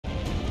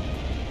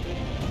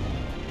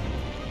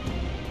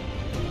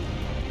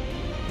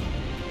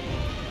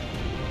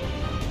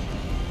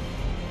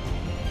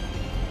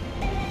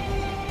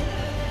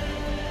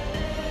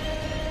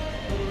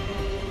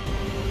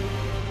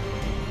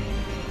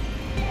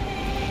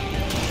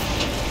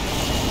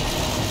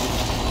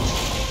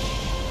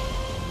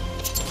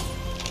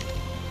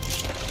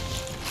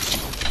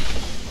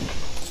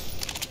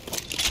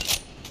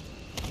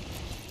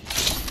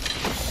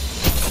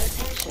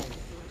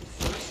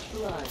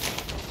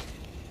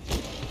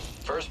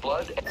First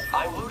blood.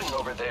 I'm looting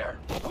over there.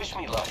 Wish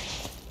me luck.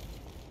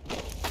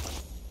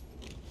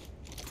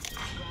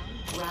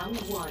 Round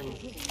 1.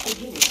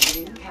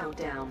 Beginning ring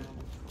countdown.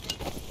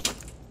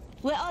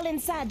 We're all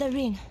inside the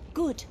ring.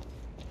 Good.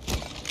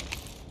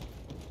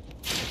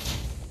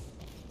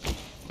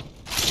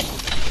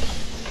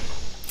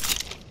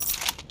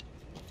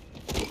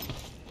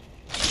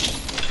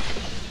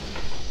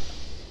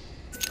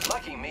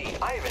 Lucky me,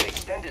 I have an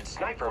extended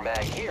sniper mag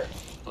here.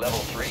 Level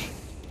 3.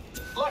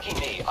 Lucky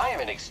me, I have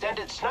an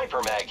extended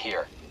sniper mag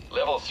here.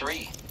 Level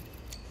 3.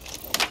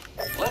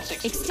 Let's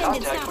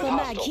Extended contact with sniper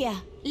mag hostile. here.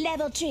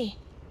 Level 3.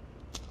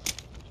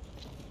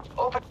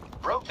 Open.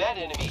 Broke that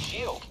enemy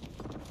shield.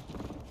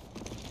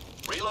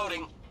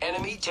 Reloading.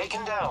 Enemy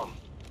taken down.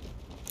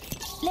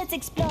 Let's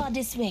explore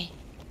this way.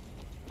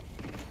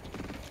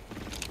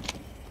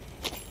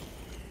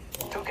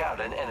 Took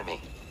out an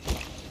enemy.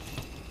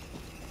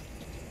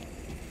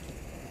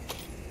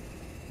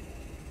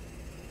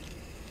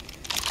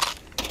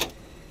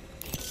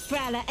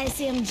 Prowler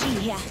SMG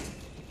here.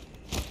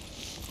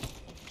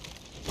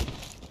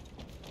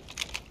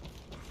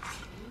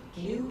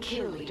 New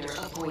kill leader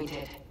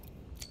appointed.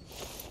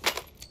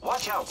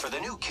 Watch out for the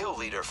new kill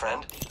leader,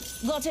 friend.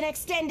 Got an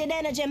extended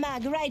energy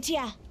mag right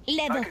here.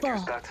 Level 4.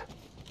 that.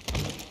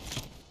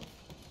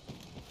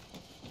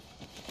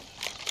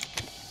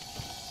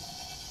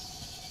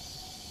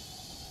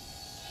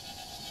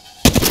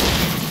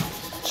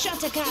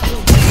 Shot a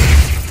cargo.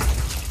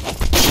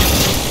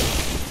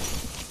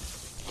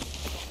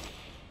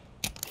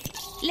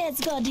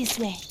 Let's go this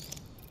way.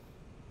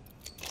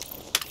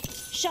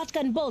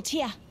 Shotgun bolt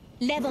here.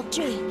 Level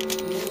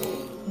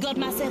 3. Got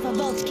myself a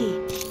vault key.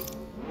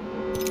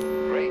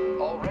 Great.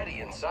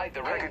 Already inside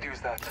the ring. I could use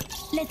that.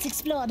 Let's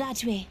explore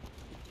that way.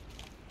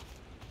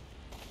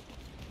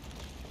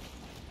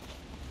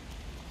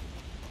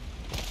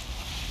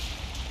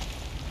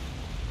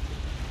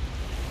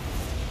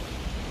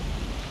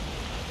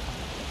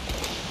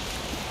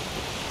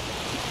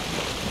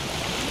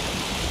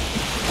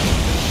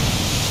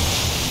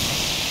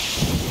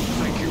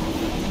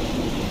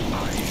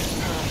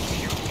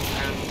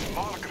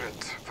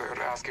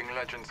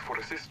 Legends for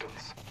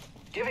assistance.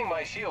 Giving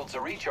my shields a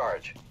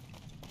recharge.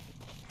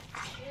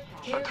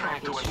 Care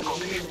package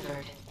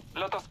delivered.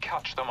 Let us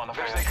catch them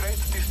unawares. There's a great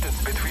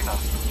distance between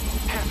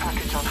us. Care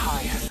package on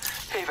high.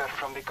 Favor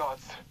from the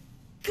gods.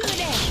 Good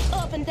aim.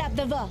 Opened up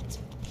the vault.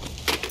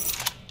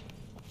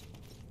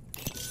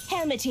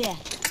 Helmet here.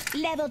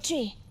 Level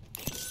 3.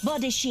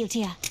 Body shield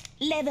here.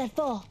 Level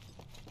 4.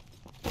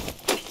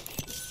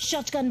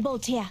 Shotgun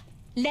bolt here.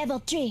 Level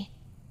 3.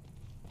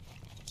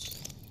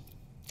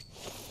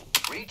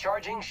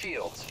 Recharging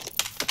shields.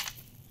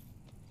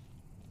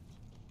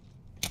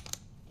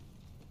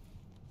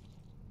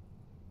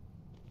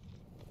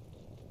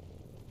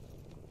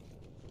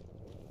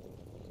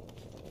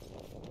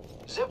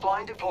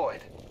 Zipline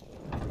deployed.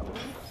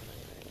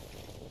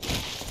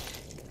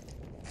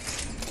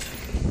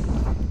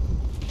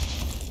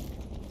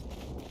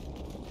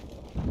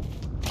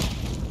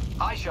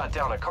 I shot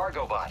down a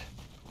cargo bot.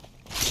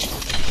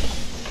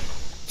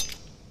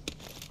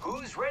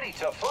 Who's ready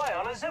to fly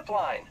on a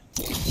zipline?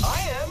 I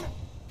am!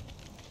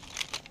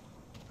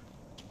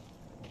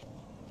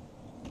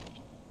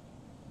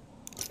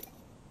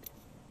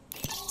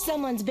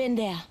 Someone's been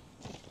there.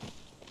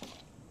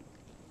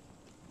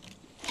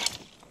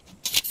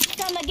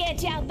 Come and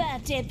get your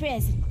birthday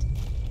present.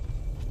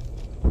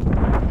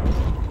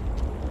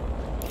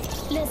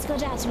 Let's go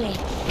that way.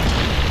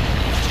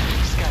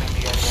 Scanning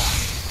the area.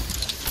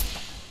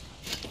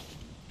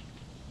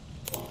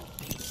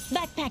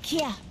 Backpack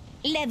here.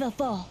 Level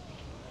 4.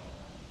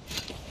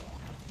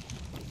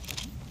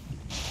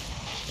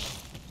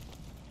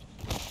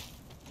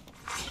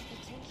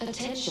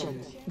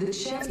 Attention. The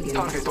champion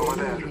Target is over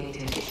there.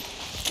 eliminated.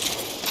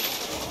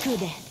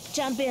 Good.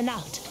 Jump in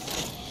out.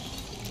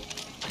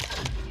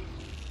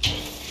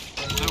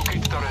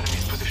 Locate their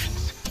enemy's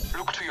positions.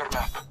 Look to your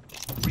map.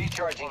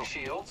 Recharging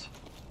shields.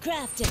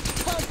 Crafted.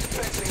 Hold.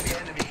 Fixing the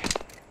enemy.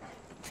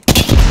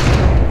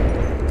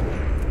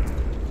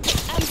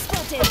 I'm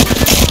spotted.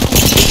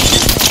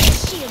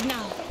 Shield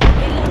now.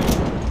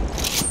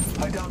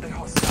 Reload. I downed a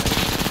hostile.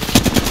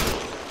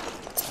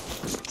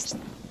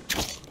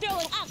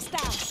 Throwing ox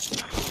down.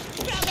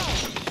 Bravo.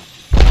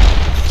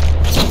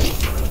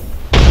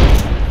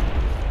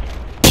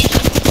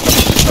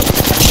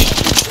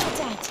 Shot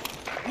at.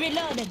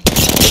 Reloaded.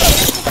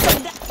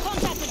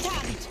 Contact the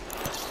target.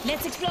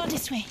 Let's explore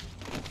this way.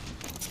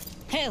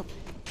 Help.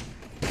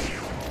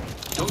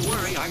 Don't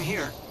worry, I'm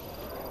here.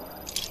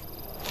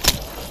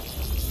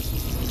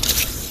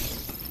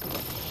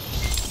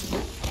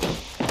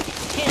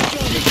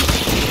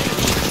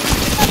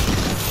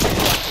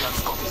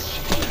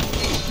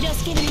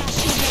 Just giving my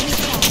shield a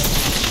recharge.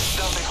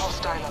 Down the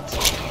hostile on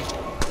spot.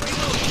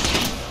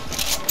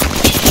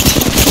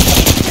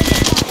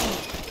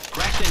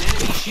 Cracked an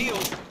enemy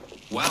shield.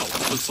 Wow,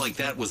 looks like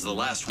that was the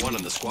last one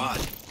in the squad.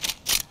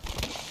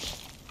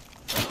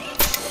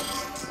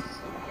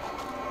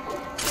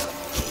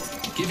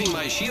 Giving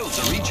my shields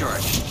a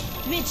recharge.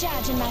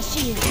 Recharging my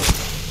shield.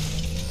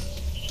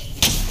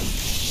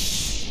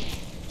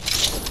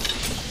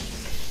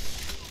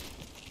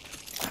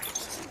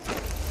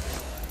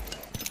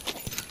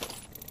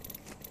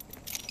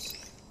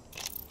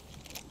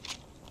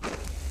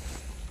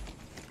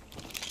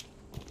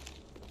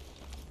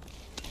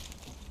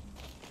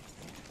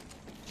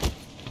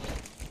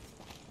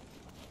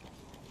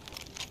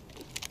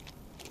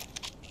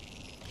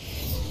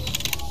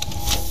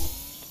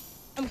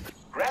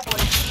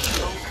 Grappling.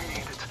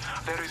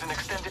 There is an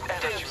extended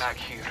energy mag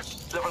here.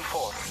 Level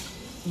 4.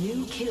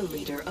 New kill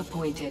leader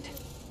appointed.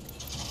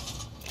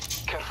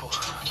 Careful.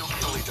 No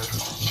kill leader.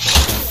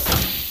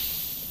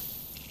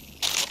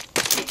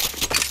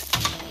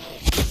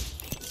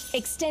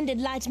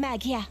 Extended light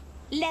mag here.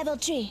 Level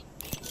 3.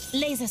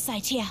 Laser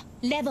sight here.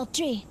 Level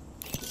 3.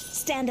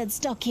 Standard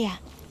stock here.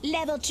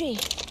 Level 3.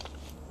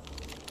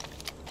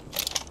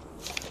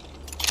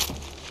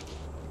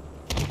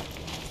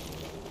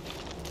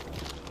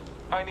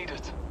 I need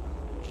it.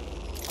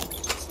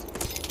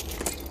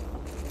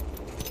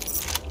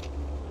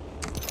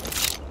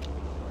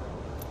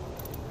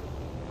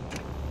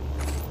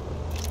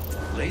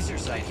 Laser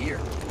sight here.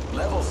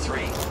 Level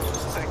 3.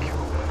 Thank you.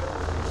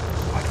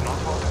 I do not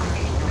want to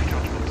question your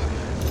judgment,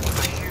 but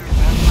I hear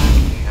that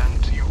Maggie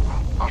and you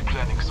are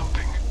planning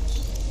something.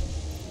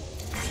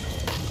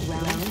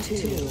 Round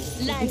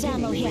 2. Light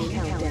ammo here.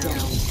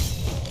 Countdown.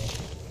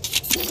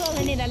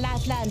 Calling in a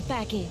lifeline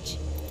package.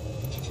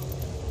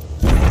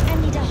 I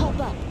need a hop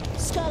up.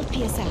 Skull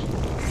piercer.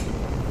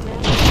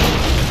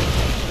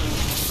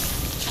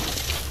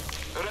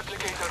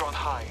 Replicator on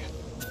high.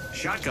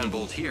 Shotgun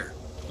bolt here.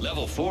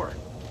 Level 4.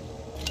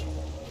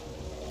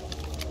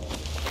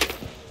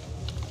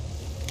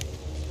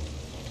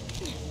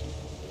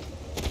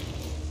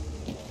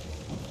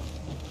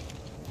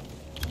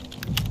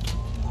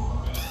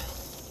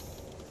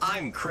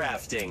 I'm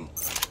crafting.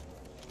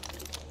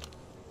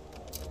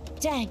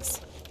 Thanks.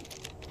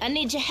 I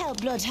need your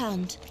help,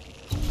 Bloodhound.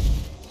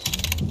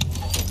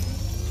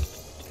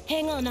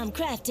 Hang on, I'm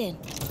crafting.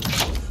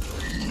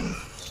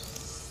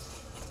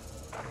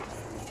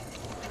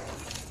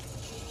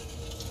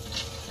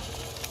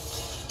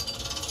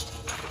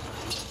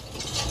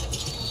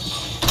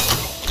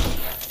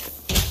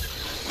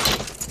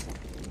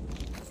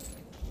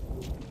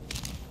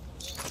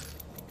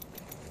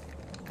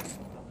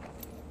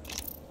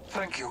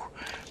 Thank you.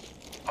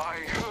 I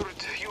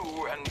heard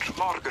you and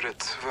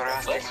Margaret were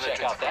asking Let's check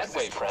legends out that for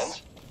way,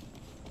 assistance. friends.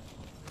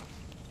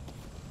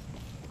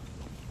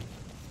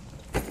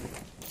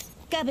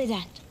 Copy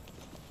that.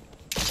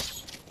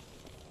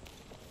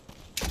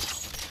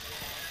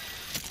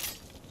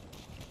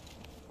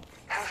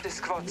 Half the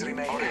squads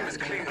remain. Our aim is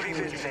clear.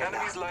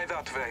 Enemies lie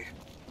that way.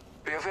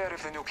 Be aware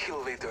of the new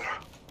kill leader.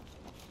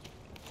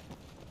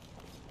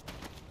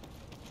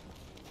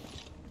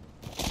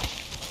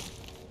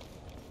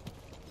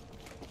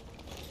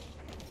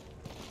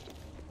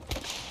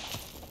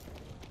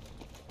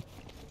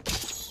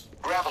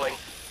 Grappling.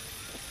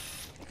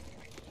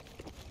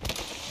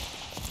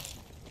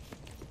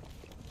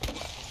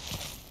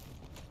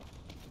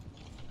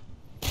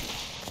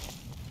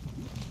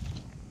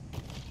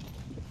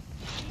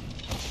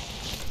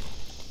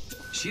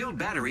 Shield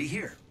battery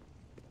here.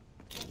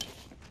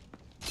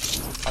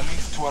 A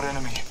means to our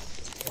enemy.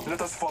 Let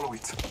us follow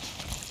it.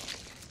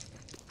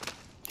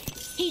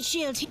 Heat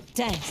shield.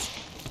 Thanks.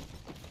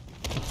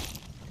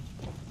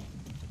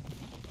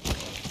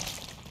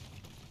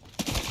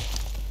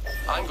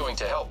 I'm going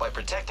to help by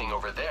protecting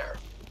over there.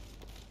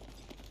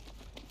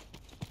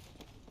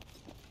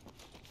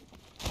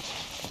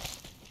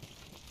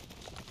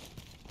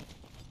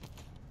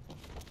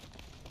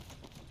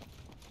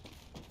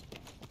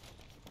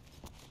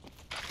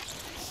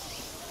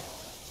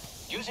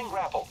 Using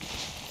grapple.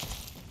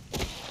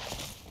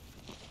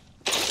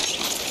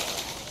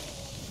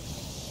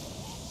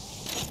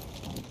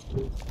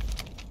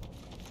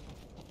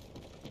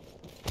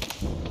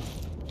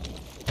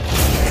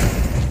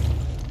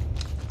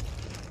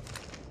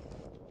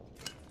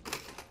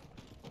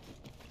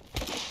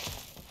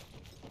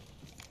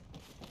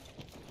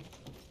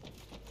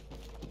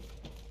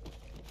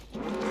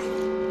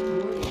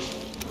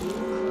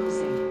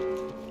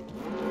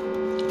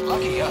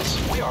 Lucky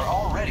us, we are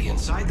already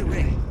inside the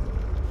ring.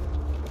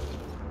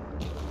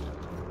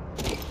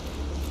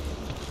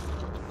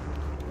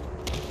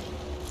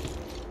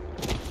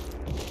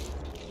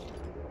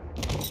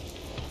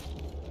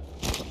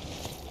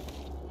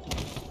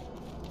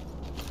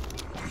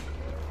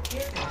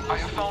 I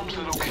have found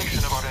the location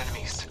of our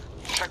enemies.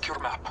 Check your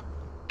map.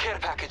 Care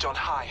package on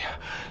high.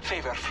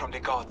 Favor from the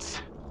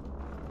gods.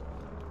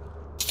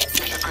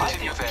 We should I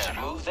continue think we should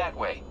there. move that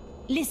way.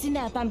 Listen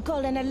up, I'm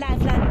calling a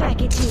lifeline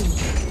package in.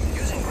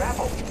 Using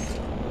grapple.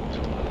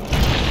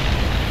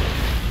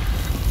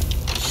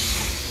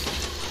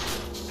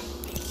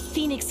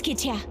 Phoenix kit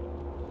here.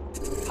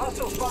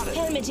 Hostile spotted.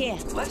 Helmet here.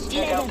 Let's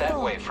check Level out that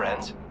 4. way,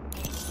 friends.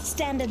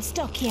 Standard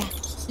stock here.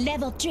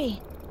 Level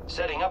 3.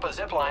 Setting up a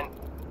zip line.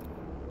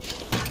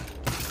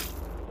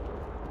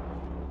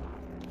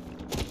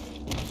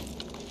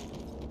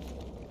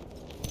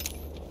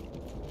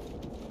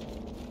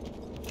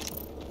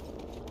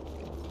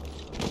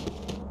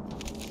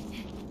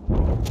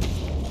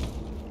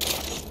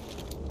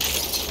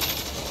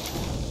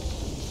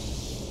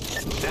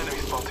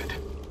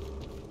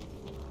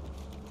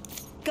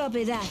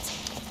 Copy that.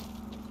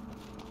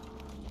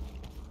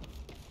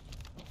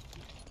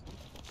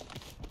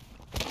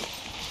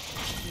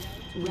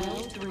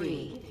 Round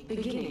 3.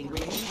 Beginning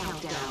ring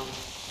countdown.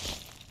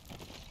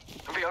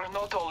 We are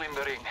not all in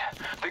the ring.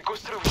 The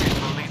ghost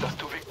reveal will lead us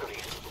to victory.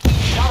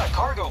 Got a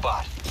cargo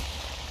bot.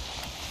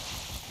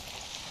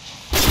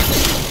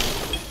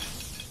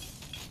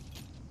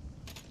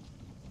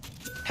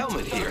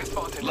 Helmet here.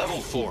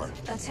 Level 4.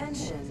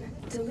 Attention.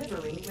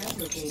 Delivering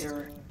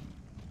replicator.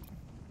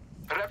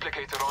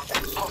 Replicator on.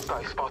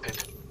 Hostile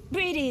spotted.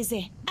 Breathe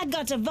easy. I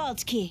got a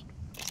vault key.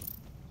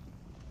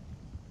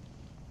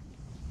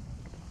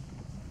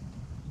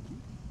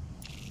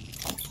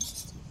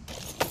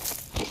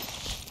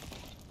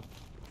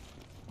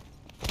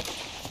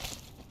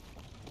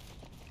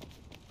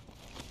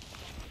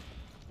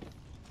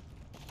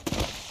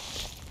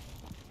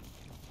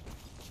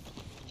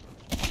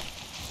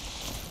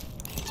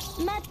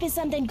 Might be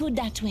something good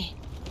that way.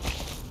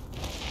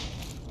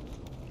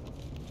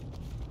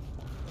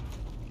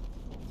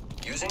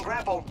 Using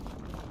grapple.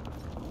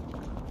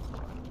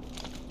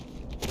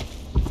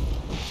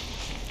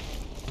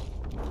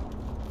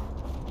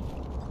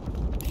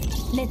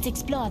 Let's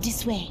explore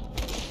this way.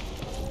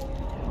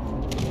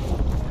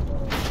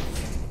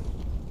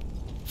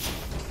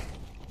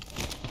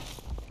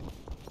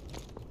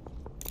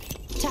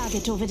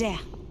 Target over there.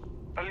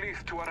 A lead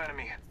to our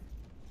enemy.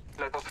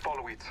 Let us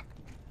follow it.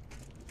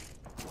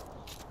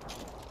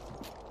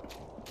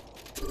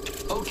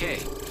 Okay.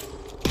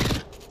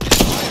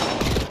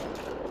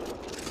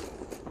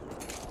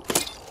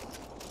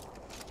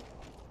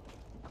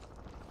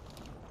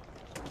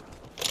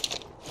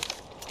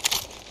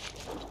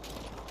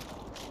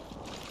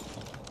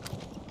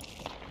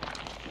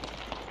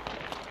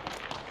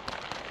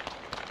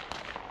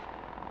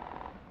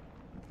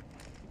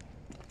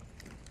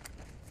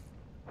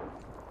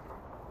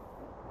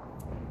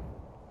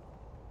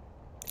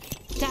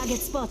 Target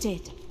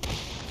spotted.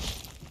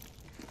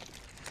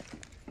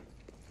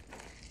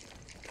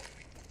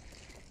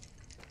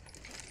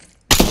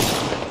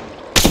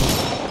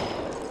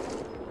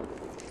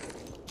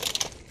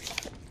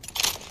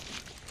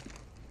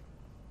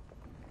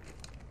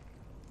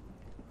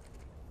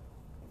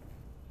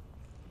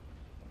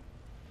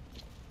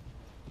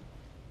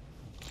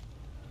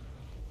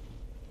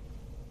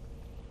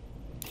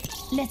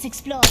 Let's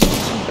explore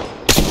this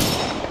way.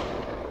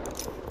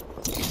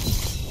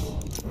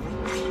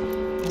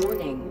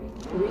 Warning.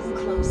 Ring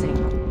closing.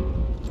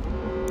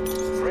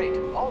 Great.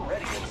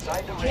 Already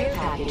inside the Care ring.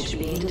 package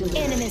being delivered.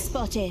 Enemy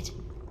spotted.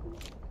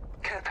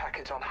 Care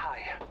package on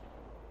high.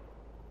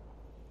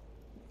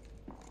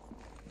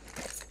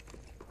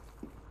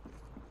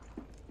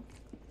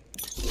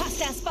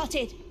 Hostile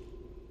spotted.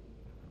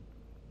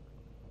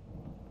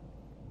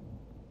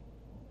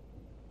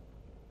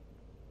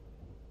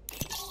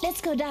 Let's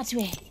go that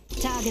way.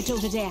 Target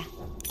over there.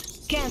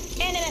 Camp.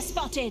 Enemy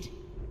spotted.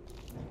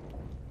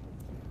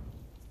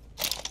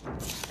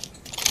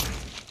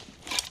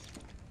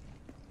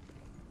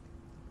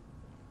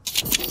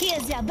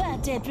 Here's your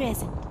birthday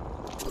present.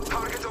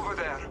 Target over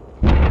there.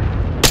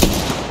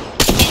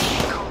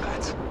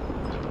 Combat.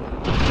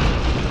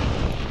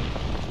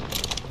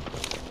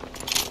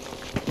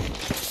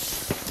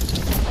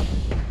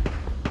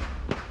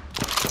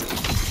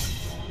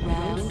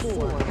 Round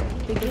 4.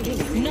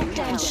 Beginning ring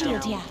Knockdown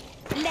shield countdown.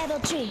 here. Level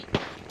 3.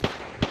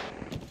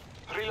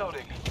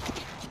 Reloading.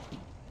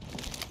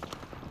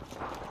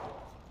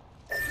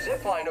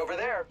 Zipline over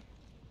there.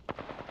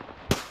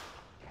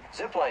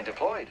 Zipline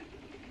deployed.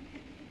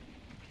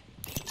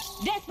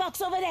 Death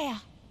box over there.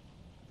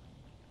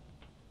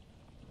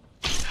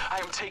 I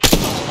am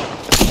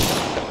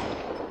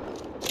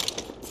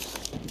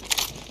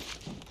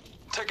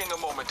taking a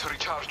moment to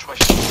recharge my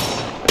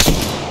shields.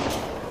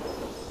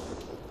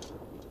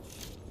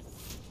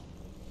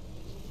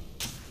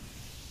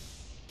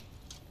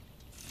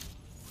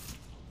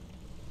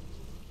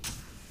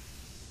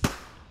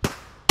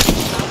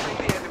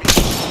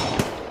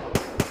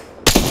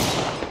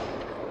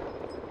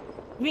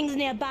 Rings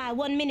nearby.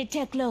 1 minute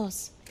till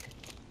close.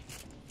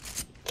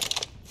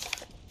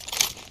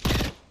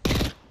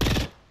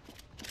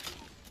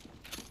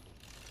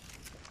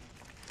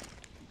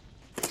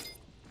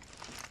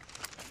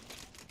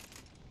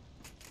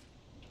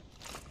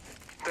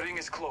 The ring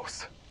is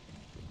close.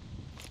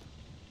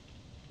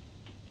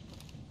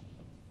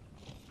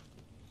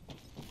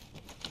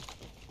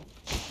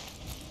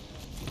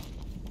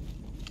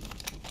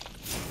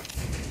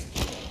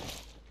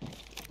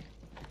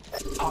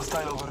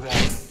 Hostile over there.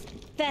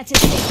 30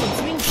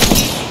 seconds. Ring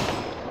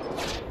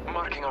close.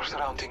 Marking our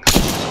surroundings.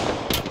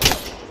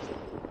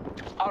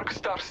 Arc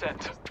star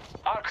sent.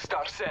 Arc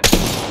star sent.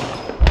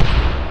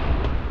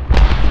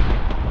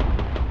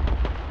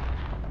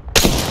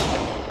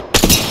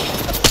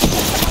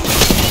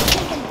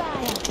 Taking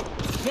fire.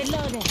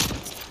 Reloading.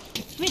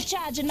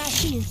 Recharging my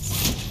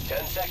shields.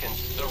 10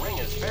 seconds. The ring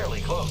is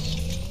fairly close.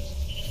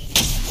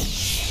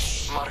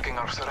 Marking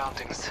our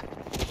surroundings.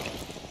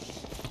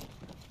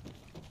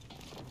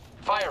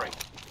 Firing.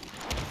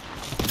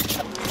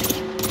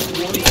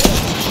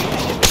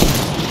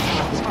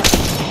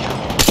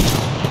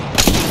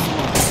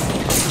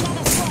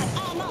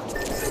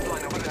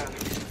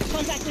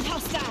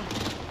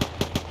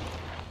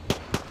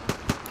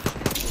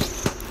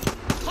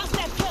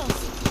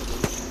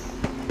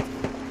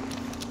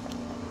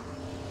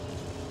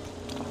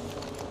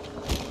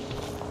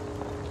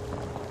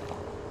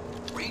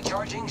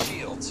 Recharging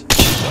shields.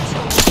 Let's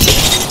go.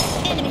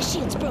 Enemy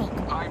shields broke.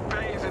 I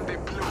bathe in the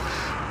blue.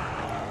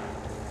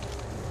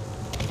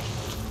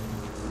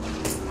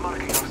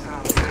 Marking our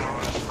surroundings.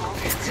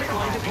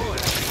 Zipline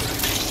deployed.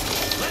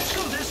 Let's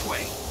go this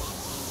way.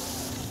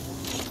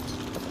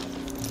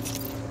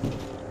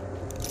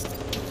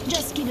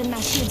 Just giving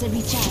my shields a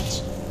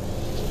recharge.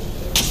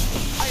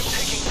 I am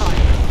taking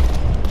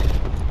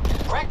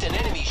fire. Cracked an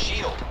enemy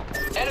shield.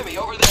 Enemy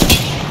over there.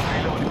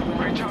 Reloading.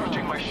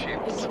 Recharging my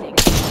shields. Beginning.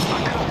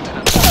 I crafted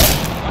an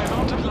I'm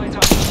out of light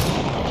up.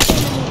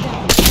 Enemy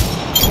down.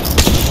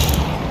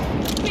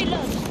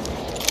 Reload.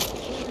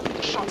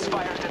 Shots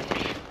fired at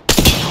me.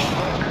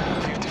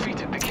 We've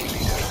defeated the kill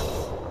leader.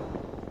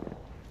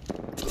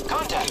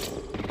 Contact.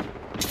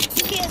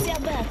 Here's your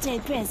birthday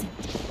present.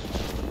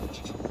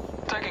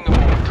 Taking a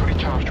moment to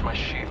recharge my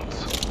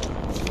shields.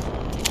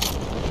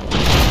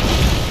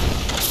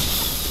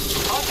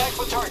 Contact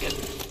with target.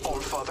 All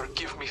Father,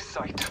 give me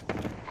sight.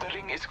 The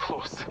ring is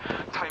close.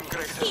 Time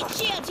graces Keep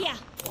us. shields here.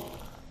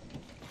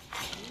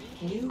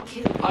 New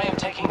kill. I am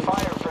taking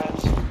fire,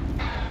 friends.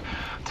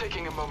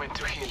 Taking a moment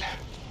to heal.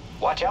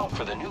 Watch out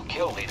for the new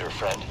kill leader,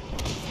 friend.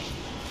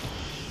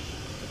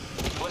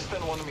 Less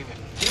than 1 minute.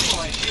 Giving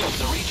my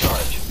shields a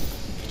recharge.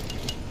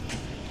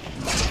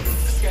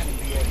 Scanning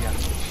the area.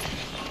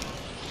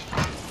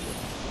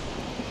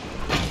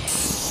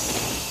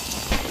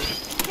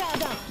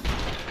 Crowd up.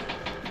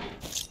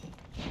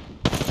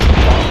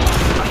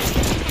 I'm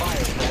taking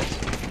fire, friends.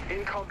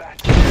 In combat.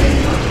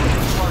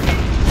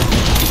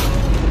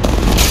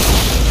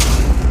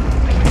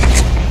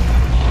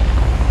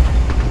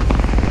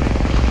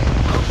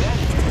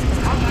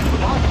 Contact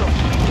with hostile.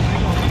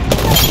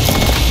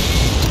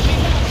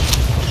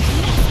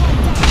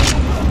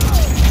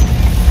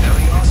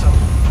 Very awesome.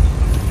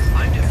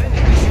 I'm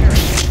defending this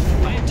area.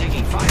 I am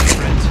taking fire,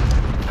 friends.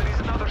 There is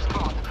another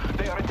squad.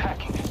 They are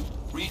attacking.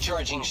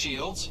 Recharging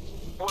shields.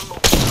 One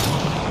moment.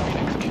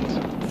 Phoenix kills.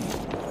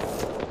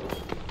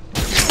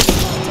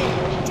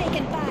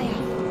 Taking fire.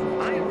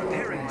 I am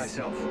repairing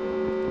myself.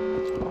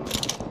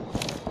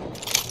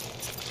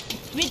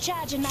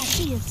 Recharging my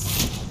shields.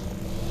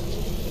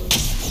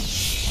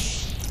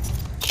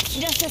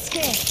 Just a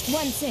spare.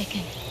 1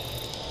 second.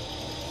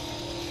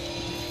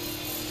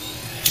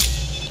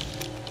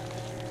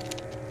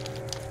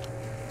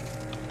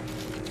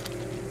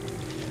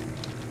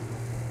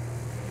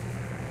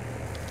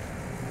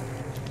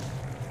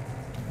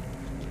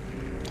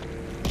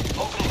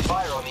 Opening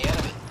fire on the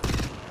enemy.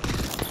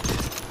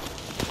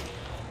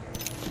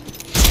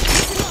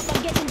 Listen up,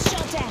 I'm getting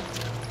shot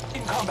at.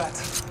 In combat.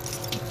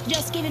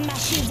 Just giving my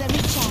shields a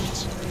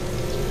recharge.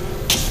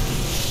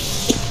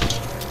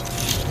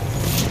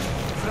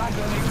 Frag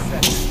grenade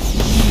set.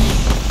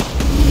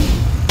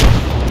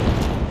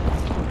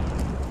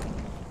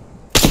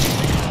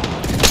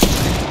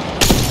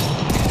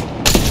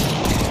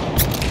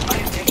 I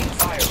am taking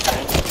fire,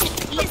 friends.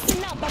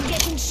 Listen up, I'm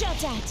getting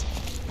shot at.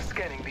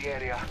 Scanning the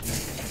area.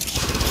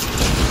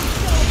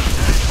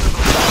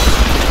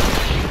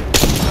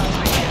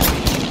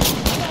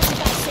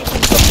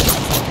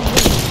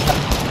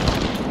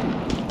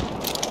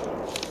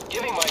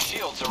 Giving my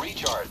shields a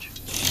recharge.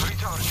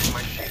 Recharging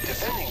my shield.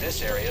 Defending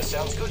this area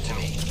sounds good to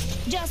me.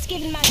 Just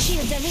giving my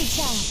shields a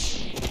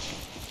recharge.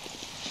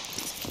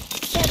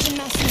 Charging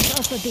my shields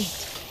up a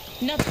bit.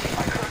 Not I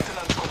cracked an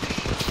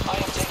unconscious. I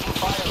am taking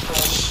fire,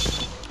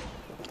 friends.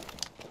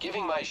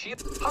 Giving my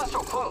shield.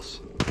 Hostile close.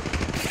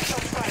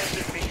 Shots fired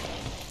at me.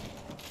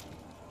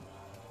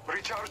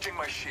 Recharging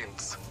my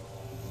shields.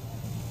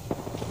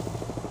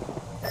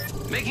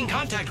 Making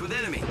contact with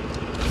enemy.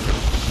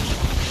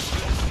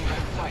 Bless me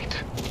with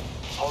sight.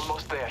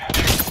 Almost there.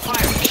 Fire. I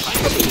am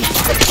taking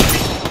fire.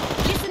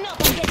 listen up,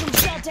 I'm getting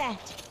shot at.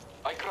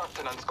 I cracked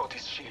an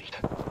unscottish shield.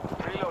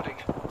 Reloading.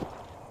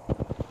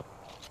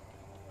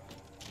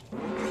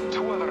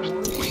 2 others.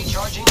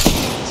 Recharging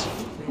shields.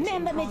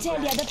 Remember me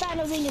tell ya, the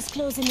final ring is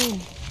closing in.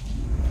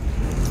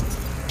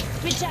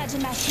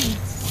 Recharging my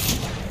shields.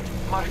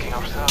 Marking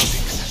our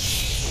surroundings.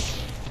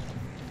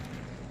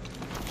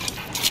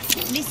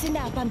 Listen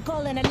up, I'm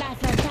calling a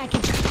Lifeline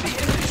package. The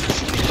enemies are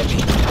shooting at me.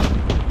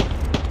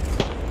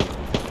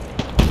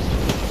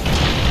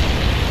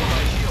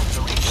 My shields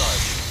are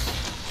recharged.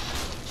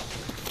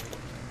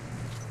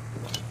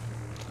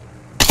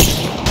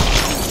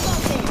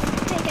 Spotted.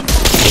 Taking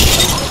fire.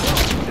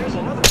 There's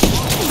another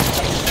squad.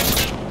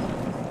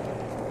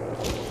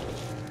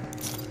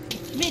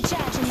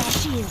 Recharging my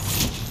shields.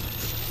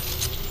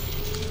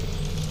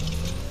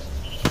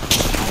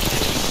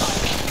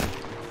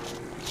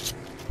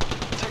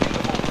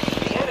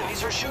 The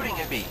enemies are shooting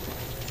at me.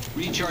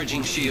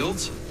 Recharging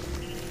shields.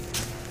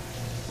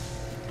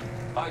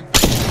 I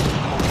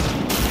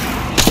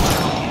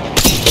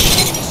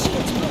Shields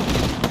broke.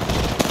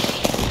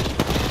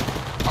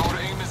 Our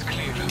aim is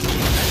clear.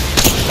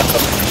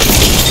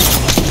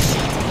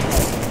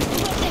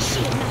 Broke the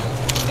shield now.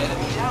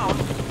 Enemy down.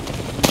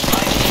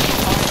 I am taking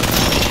fire.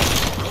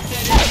 Broke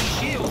that enemy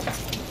shield.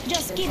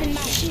 Just giving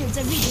my shields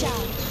a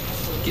recharge.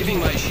 Giving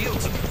my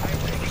shields a... I am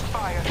taking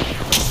fire.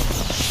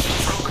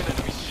 Broken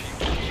enemy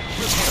shield.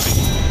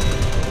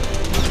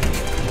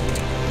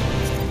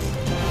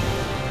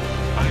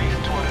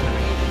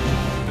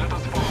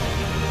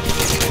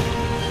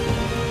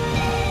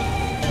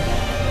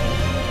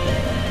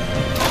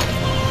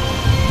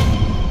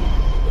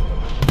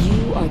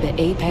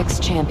 Apex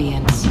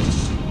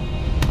Champions.